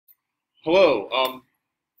Hello.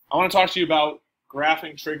 I want to talk to you about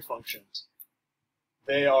graphing trig functions.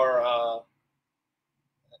 They are,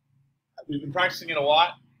 we've been practicing it a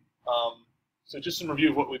lot. So just some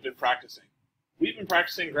review of what we've been practicing. We've been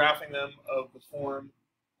practicing graphing them of the form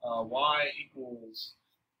y equals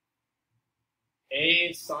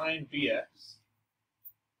a sine bx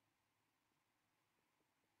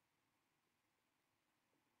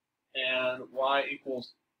and y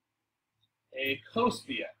equals a cos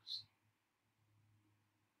bx.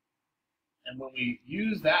 And when we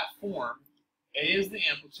use that form, A is the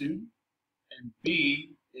amplitude, and B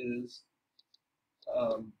is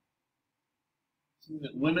something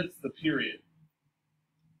that limits the period.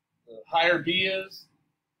 The higher B is,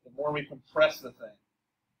 the more we compress the thing.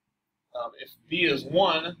 If B is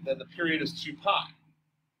 1, then the period is 2 pi.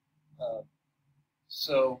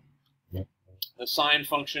 So the sine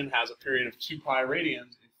function has a period of 2 pi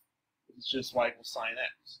radians if it's just y equals sine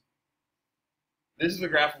x. This is the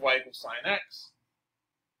graph of y equals sine x,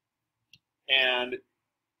 and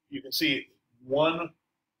you can see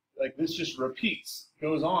like this just repeats,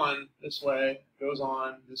 goes on this way, goes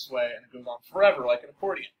on this way, and it goes on forever like an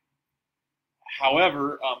accordion.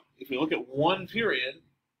 However, if we look at one period,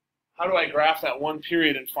 how do I graph that one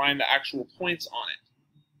period and find the actual points on it?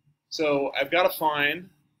 So I've got to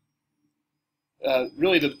find,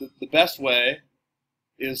 really the best way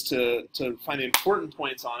is to find the important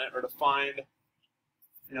points on it, or to find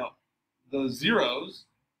those zeros,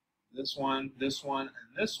 this one, and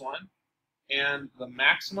this one, and the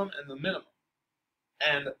maximum and the minimum.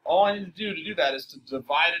 And all I need to do that is to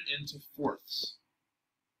divide it into fourths.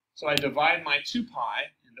 So I divide my 2 pi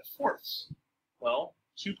into fourths. Well,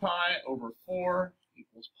 2 pi over 4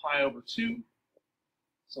 equals pi over 2.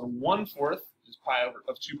 So 1/4 is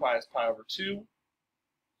of 2 pi is pi over 2.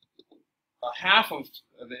 A half of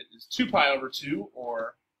it is 2 pi over 2,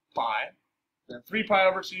 or pi. Then 3 pi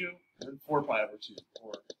over 2, and then 4 pi over 2,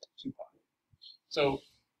 or 2 pi. So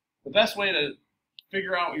the best way to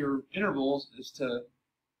figure out your intervals is to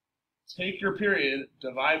take your period,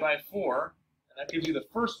 divide by 4, and that gives you the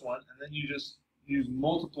first one, and then you just use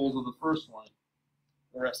multiples of the first one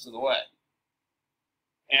the rest of the way.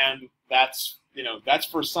 And that's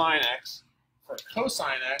for sine x. For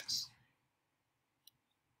cosine x,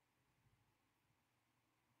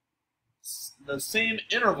 the same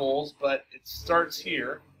intervals, but it starts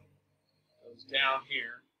here, goes down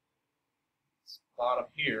here, it's bottom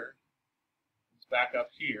here, comes back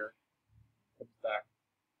up here, comes back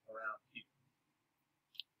around here.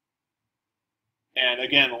 And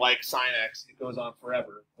again, like sine x, it goes on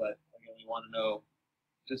forever, but again, we want to know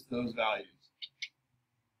just those values.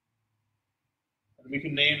 And we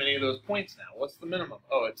can name any of those points now. What's the minimum?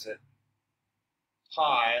 Oh, it's at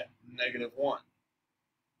pi -1.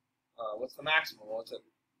 What's the maximum? Well, it's at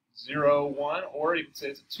 0, 1, or you could say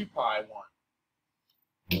it's at 2 pi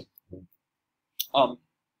 1.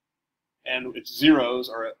 And its zeros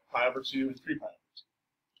are at pi over 2 and 3 pi over 2.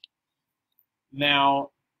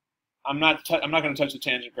 Now, I'm not going to touch the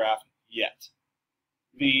tangent graph yet.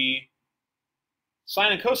 The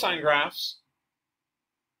sine and cosine graphs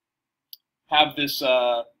have this,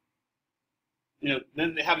 then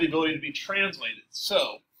they have the ability to be translated.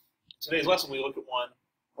 So, in today's lesson, we look at one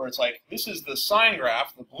where it's like, this is the sine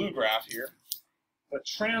graph, the blue graph here, but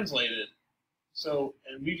translated. So,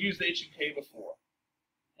 and we've used h and k before.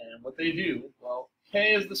 And what they do, well,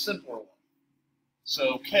 k is the simpler one.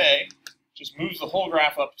 So k just moves the whole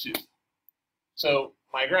graph up 2. So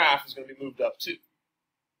my graph is going to be moved up 2.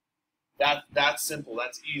 That's simple,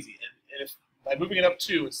 that's easy. And if by moving it up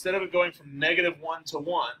 2, instead of it going from -1 to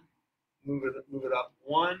 1, move it up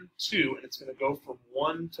 1, 2, and it's going to go from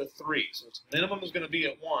 1 to 3. So its minimum is going to be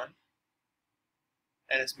at 1,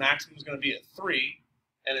 and its maximum is going to be at 3,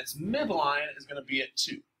 and its midline is going to be at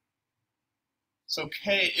 2. So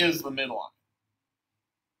k is the midline.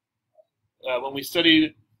 When we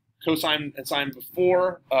studied cosine and sine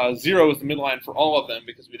before, 0 is the midline for all of them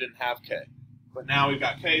because we didn't have k. But now we've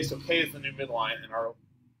got k, so k is the new midline, and our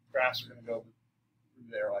graphs are going to go through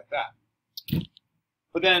there like that.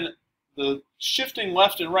 But then the shifting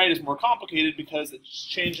left and right is more complicated because it's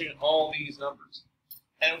changing all these numbers.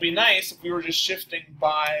 And it would be nice if we were just shifting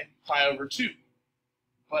by pi over 2.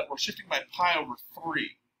 But we're shifting by pi over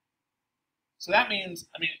 3. So that means,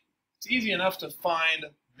 it's easy enough to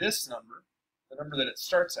find this number, the number that it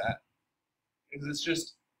starts at, because it's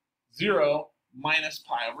just 0 minus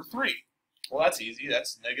pi over 3. Well, that's easy.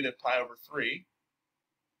 That's negative pi over 3.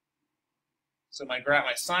 So my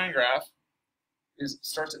sine graph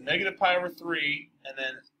starts at negative pi over 3, and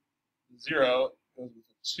then 0 goes with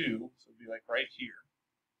a 2, so it would be like right here.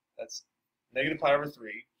 That's negative pi over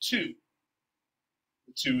 3, 2.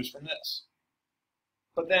 The 2 is from this.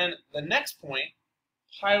 But then the next point,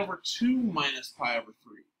 pi over 2 minus pi over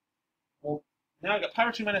 3. Well, now I've got pi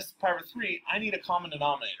over 2 minus pi over 3. I need a common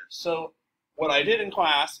denominator. So what I did in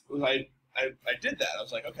class was I did that. I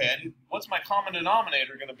was like, okay, what's my common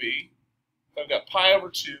denominator going to be if I've got pi over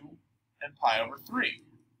 2 and pi over 3?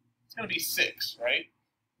 It's going to be 6, right?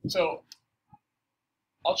 So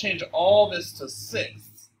I'll change all this to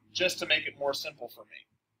 6 just to make it more simple for me.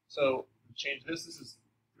 So change this. This is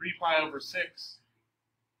 3 pi over 6.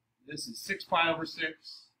 This is 6 pi over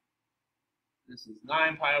 6. This is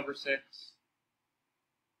 9 pi over 6.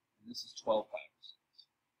 And this is 12 pi over 6.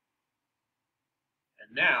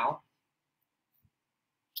 And now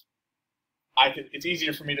it's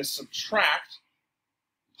easier for me to subtract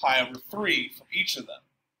pi over 3 from each of them.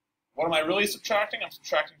 What am I really subtracting? I'm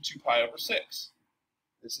subtracting 2 pi over 6.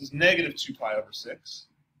 This is negative 2 pi over 6.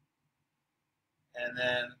 And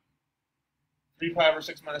then 3 pi over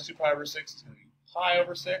 6 minus 2 pi over 6 is going to be pi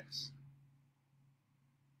over 6.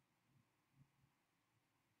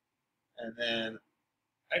 And then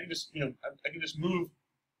I can just, I can just move,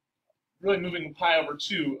 really moving pi over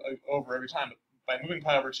 2 over every time. But by moving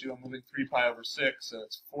pi over 2, I'm moving 3 pi over 6, so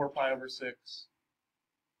it's 4 pi over 6.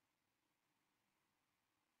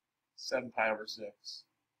 7 pi over 6,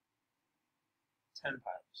 10 pi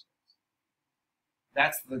over 6.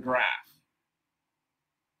 That's the graph.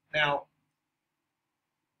 Now,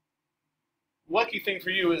 lucky thing for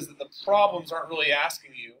you is that the problems aren't really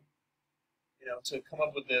asking you, to come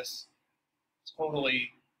up with this totally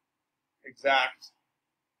exact,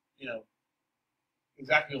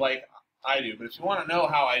 exactly like I do. But if you want to know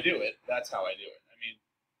how I do it, that's how I do it. I mean,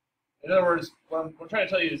 in other words, what I'm trying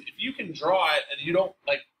to tell you is if you can draw it and you don't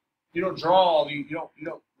draw all the, you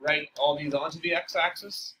don't write all these onto the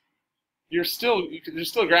x-axis, you're still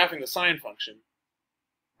graphing the sine function.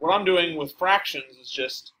 What I'm doing with fractions is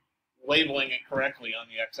just labeling it correctly on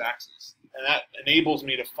the x-axis, and that enables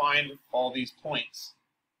me to find all these points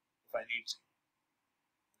if I need to.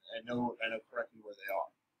 I know correctly where they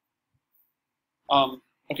are.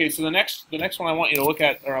 Okay, so the next one I want you to look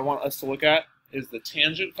at, or I want us to look at, is the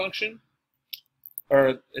tangent function,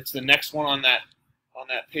 or it's the next one on that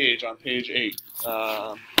page, on page 8.